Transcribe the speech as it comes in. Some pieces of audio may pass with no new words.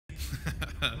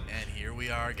And here we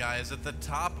are, guys, at the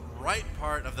top right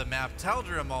part of the map,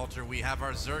 Taldrum Altar. We have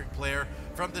our Zerg player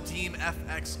from the team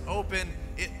FX Open.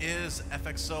 It is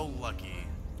FXO Lucky.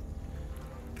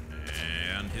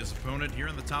 And his opponent here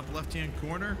in the top left-hand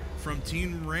corner from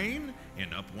Team Rain,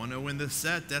 and up 1-0 in this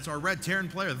set. That's our red Terran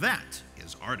player. That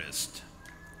is Artist.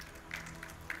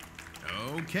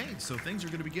 Okay, so things are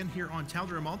going to begin here on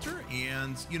Taldrum Altar,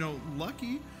 and, you know,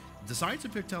 Lucky decides to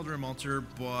pick Taldrum Altar,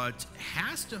 but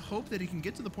has to hope that he can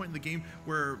get to the point in the game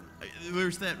where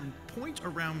there's that point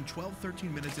around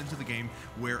 12-13 minutes into the game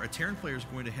where a Terran player is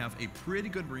going to have a pretty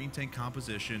good Marine tank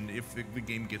composition if the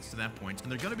game gets to that point,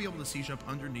 and they're going to be able to siege up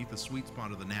underneath the sweet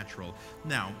spot of the natural.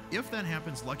 Now, if that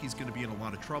happens, Lucky's going to be in a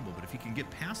lot of trouble, but if he can get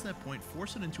past that point,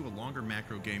 force it into a longer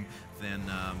macro game, then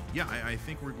yeah, I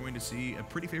think we're going to see a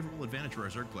pretty favorable advantage for our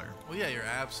Zerg player. Well, yeah, you're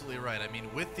absolutely right. I mean,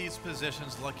 with these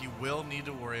positions, Lucky will need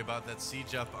to worry about that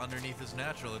siege up underneath his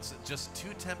natural. It's just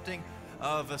too tempting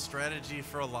of a strategy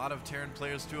for a lot of Terran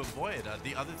players to avoid.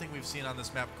 The other thing we've seen on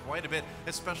this map quite a bit,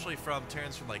 especially from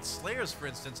Terrans from like Slayers, for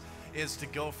instance, is to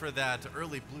go for that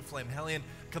early Blue Flame Hellion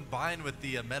combined with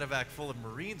the medevac full of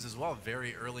Marines as well.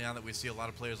 Very early on that we see a lot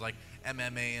of players like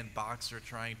MMA and Boxer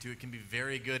trying to. It can be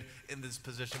very good in these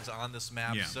positions on this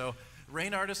map. Yeah. So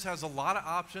Rain Artist has a lot of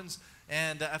options,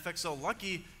 and FXO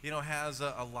Lucky, you know, has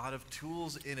a lot of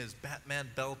tools in his Batman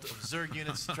belt of Zerg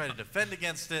units to try to defend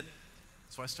against it.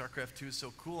 That's why StarCraft 2 is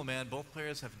so cool, man. Both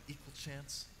players have an equal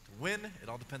chance to win. It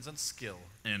all depends on skill.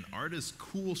 And Artist's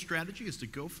cool strategy is to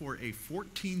go for a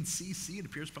 14cc. It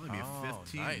appears probably to be a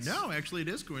 15. Nice. No, actually, it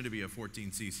is going to be a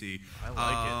 14cc. I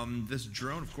like it. This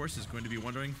drone, of course, is going to be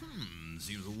wondering,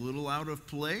 seems a little out of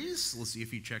place. Let's see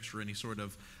if he checks for any sort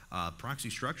of proxy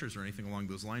structures or anything along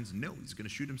those lines. No, he's going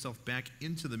to shoot himself back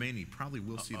into the main. He probably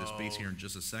will see this base here in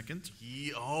just a second.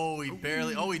 He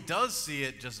does see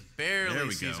it, just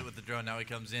barely sees it with the drone. Now he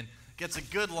comes in, gets a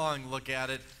good long look at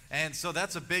it, and so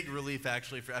that's a big relief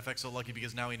actually for FXO Lucky,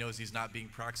 because now he knows he's not being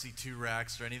proxy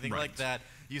 2-racks or anything like that.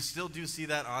 You still do see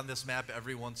that on this map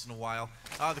every once in a while.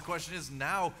 The question is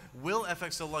now, will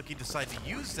FXO Lucky decide to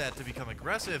use that to become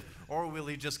aggressive, or will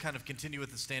he just kind of continue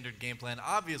with the standard game plan?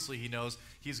 Obviously he knows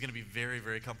he's going to be very,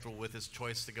 very comfortable with his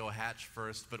choice to go hatch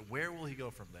first, but where will he go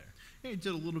from there? He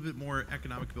did a little bit more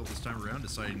economic build this time around,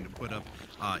 deciding to put up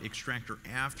Extractor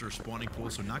after spawning pool,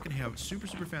 so not going to have super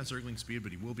fast Zergling speed,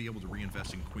 but he will be able to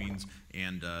reinvest in Queens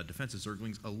and defensive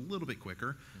Zerglings a little bit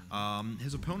quicker.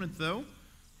 His opponent, though,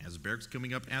 has barracks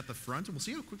coming up at the front, and we'll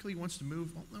see how quickly he wants to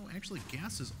move. Oh, no, actually,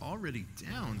 gas is already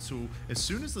down, so as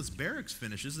soon as this barracks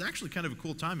finishes, it's actually kind of a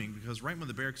cool timing, because right when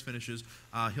the barracks finishes,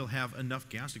 he'll have enough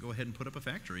gas to go ahead and put up a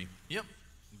factory. Yep.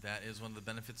 That is one of the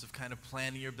benefits of kind of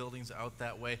planning your buildings out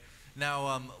that way.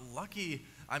 Now, Lucky,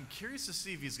 I'm curious to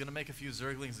see if he's going to make a few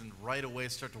Zerglings and right away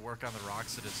start to work on the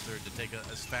rocks at his third to take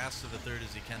as fast to the third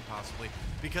as he can possibly,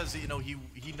 because, you know,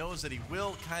 he knows that he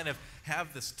will kind of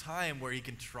have this time where he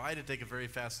can try to take a very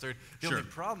fast third. The only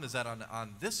problem is that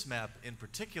on this map in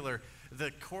particular,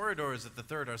 the corridors at the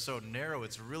third are so narrow,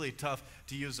 it's really tough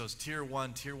to use those tier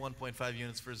 1, tier 1.5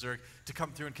 units for Zerg to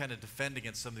come through and kind of defend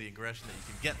against some of the aggression that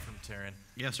you can get from Terran.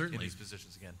 Yeah, certainly. In these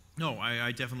positions again. No,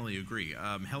 I definitely agree.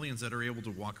 Hellions that are able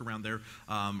to walk around there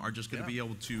are just going to be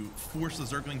able to force the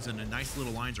Zerglings into nice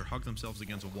little lines or hug themselves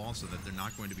against a wall so that they're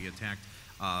not going to be attacked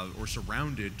or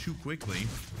surrounded too quickly,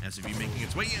 as if he making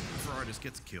its way in for Artist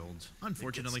gets killed.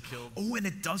 Unfortunately. Oh, and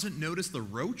it doesn't notice the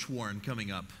Roach Warren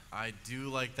coming up. I do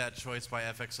like that choice by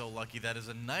FXO Lucky. That is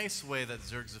a nice way that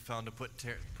Zergs have found to put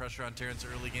pressure on Terran's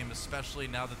early game, especially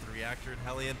now that the Reactor and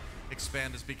Hellion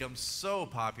expand has become so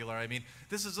popular. I mean,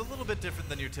 this is a little bit different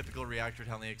than your typical Reactor and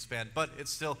Hellion expand, but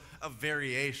it's still a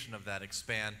variation of that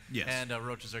expand. Yes. And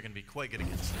Roaches are going to be quite good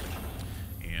against it.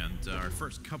 And our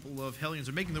first couple of Hellions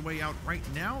are making their way out right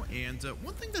now. And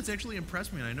one thing that's actually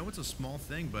impressed me, and I know it's a small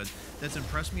thing, but that's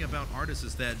impressed me about Artist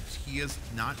is that he has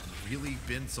not really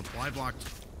been supply blocked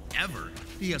ever.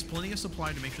 He has plenty of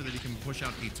supply to make sure that he can push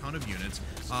out a ton of units.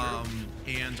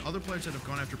 And other players that have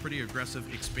gone after pretty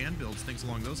aggressive expand builds, things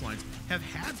along those lines, have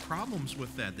had problems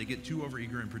with that. They get too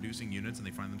overeager in producing units and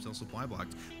they find themselves supply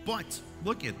blocked. But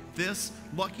look at this.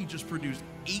 Lucky just produced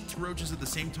 8 roaches at the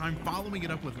same time, following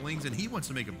it up with lings, and he wants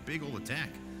to make a big old attack.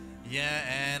 Yeah,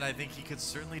 and I think he could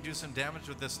certainly do some damage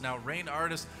with this. Now, Rain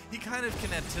Artist, he kind of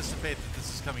can anticipate that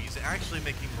this is coming. He's actually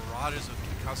making Marauders with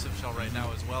Concussive Shell right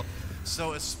now as well.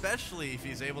 So especially if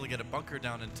he's able to get a bunker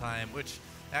down in time, which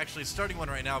actually starting one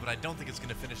right now, but I don't think it's going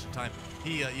to finish in time.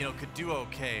 He, you know, could do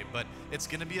okay, but it's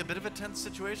going to be a bit of a tense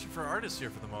situation for Artis here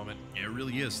for the moment. Yeah, it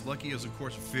really is. Lucky is, of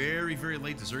course, very, very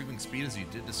late to Zergling speed as he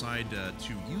did decide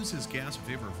to use his gas in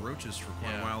favor of Roaches for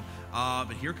quite a while.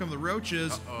 But here come the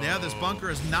Roaches. Now this bunker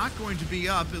is not going to be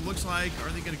up. It looks like, are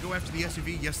they going to go after the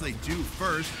SUV? Yes, they do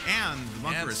first, and the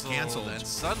bunker is canceled. And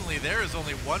suddenly there is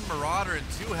only one Marauder and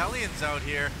 2 Hellions out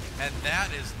here, and that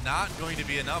is not going to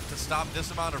be enough to stop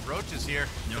this amount of Roaches here.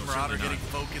 No, the Marauder getting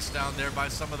focused down there by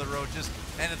some of the Roaches,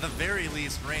 and at the very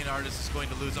least, Rain Artis is going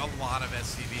to lose a lot of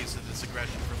SCVs to this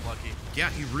aggression from Lucky. Yeah,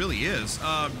 he really is.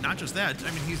 Not just that,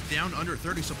 I mean, he's down under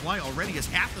 30 supply already. He has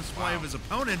half the supply of his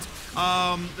opponent.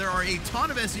 There are a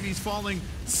ton of SCVs falling.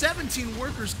 17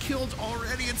 workers killed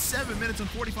already at 7 minutes and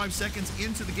 45 seconds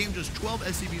into the game. Just 12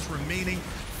 SCVs remaining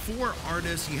for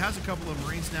Artis. He has a couple of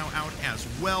Marines now out as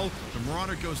well. The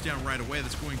Marauder goes down right away.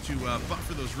 That's going to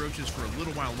buffer those Roaches for a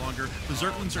little while longer. The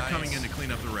Zerglings are coming in to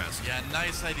clean up the rest. Yeah,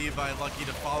 nice idea by Lucky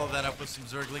to follow that up with some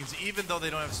Zerglings, even though they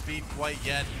don't have speed quite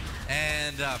yet.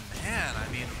 And man,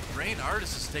 I mean, Rain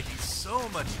Artis is taking so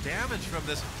much damage from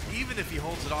this. Even if he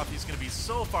holds it off, he's going to be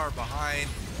so far behind.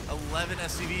 11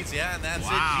 SCVs, yeah, and that's it.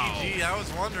 GG. I was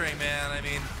wondering, man. I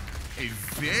mean, a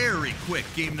very quick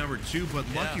game number 2, but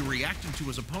Lucky reacting to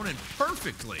his opponent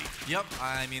perfectly. Yep,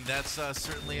 I mean, that's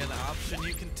certainly an option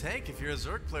you can take if you're a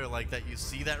Zerg player like that. You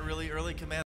see that really early command